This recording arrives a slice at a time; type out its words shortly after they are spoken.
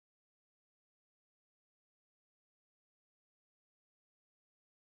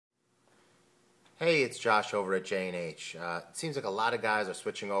Hey, it's Josh over at J&H. It seems like a lot of guys are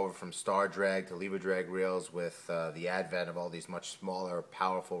switching over from star drag to lever drag reels with the advent of all these much smaller,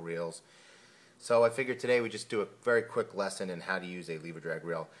 powerful reels. So I figured today we just do a very quick lesson in how to use a lever drag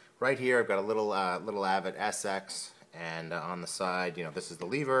reel. Right here I've got a little Avid SX, and on the side, this is the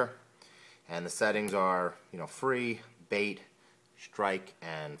lever, and the settings are, free, bait, strike,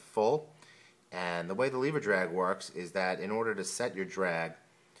 and full. And the way the lever drag works is that in order to set your drag,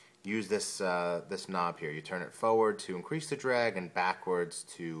 use this this knob here. You turn it forward to increase the drag and backwards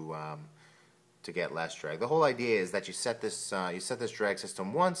to get less drag. The whole idea is that you set this drag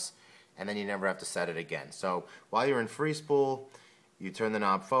system once, and then you never have to set it again. So while you're in free spool, you turn the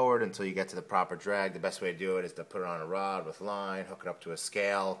knob forward until you get to the proper drag. The best way to do it is to put it on a rod with line, hook it up to a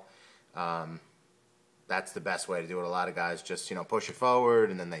scale. That's the best way to do it. A lot of guys just push it forward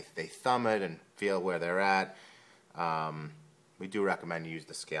and then they thumb it and feel where they're at. We do recommend you use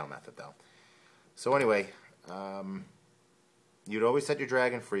the scale method though. So anyway, you'd always set your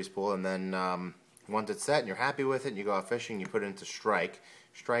drag in free spool, and then once it's set and you're happy with it and you go out fishing, you put it into strike.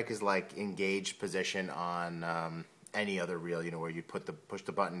 Strike is like engaged position on any other reel, where you push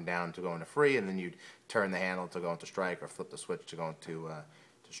the button down to go into free, and then you'd turn the handle to go into strike, or flip the switch to go into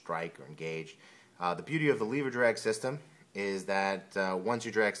to strike or engaged. The beauty of the lever drag system is that once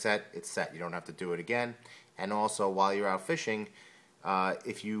your drag's set, it's set. You don't have to do it again. And also, while you're out fishing,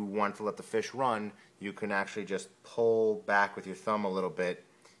 if you want to let the fish run, you can actually just pull back with your thumb a little bit,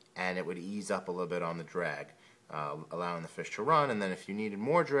 and it would ease up a little bit on the drag, allowing the fish to run. And then if you needed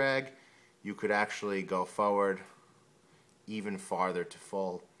more drag, you could actually go forward even farther to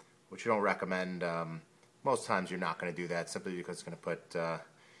full, which you don't recommend. Most times you're not going to do that, simply because it's going to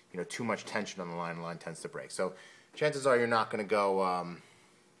put too much tension on the line. The line tends to break. So chances are you're not going to go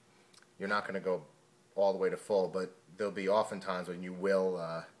all the way to full, but there'll be often times when you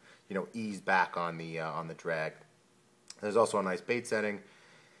will ease back on the drag. There's also a nice bait setting,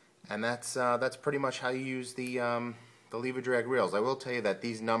 and that's pretty much how you use the lever drag reels. I will tell you that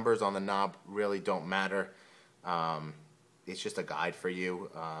these numbers on the knob really don't matter. It's just a guide for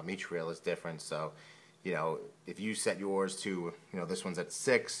you. Each reel is different, so if you set yours to, this one's at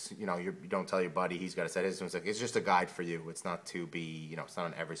 6, you don't tell your buddy he's got to set his. It's just a guide for you. It's not to be, it's not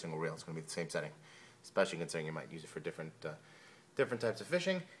on every single reel. It's going to be the same setting, especially considering you might use it for different types of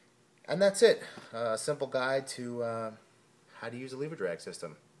fishing. And that's it. A simple guide to how to use a lever drag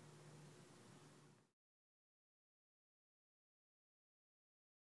system.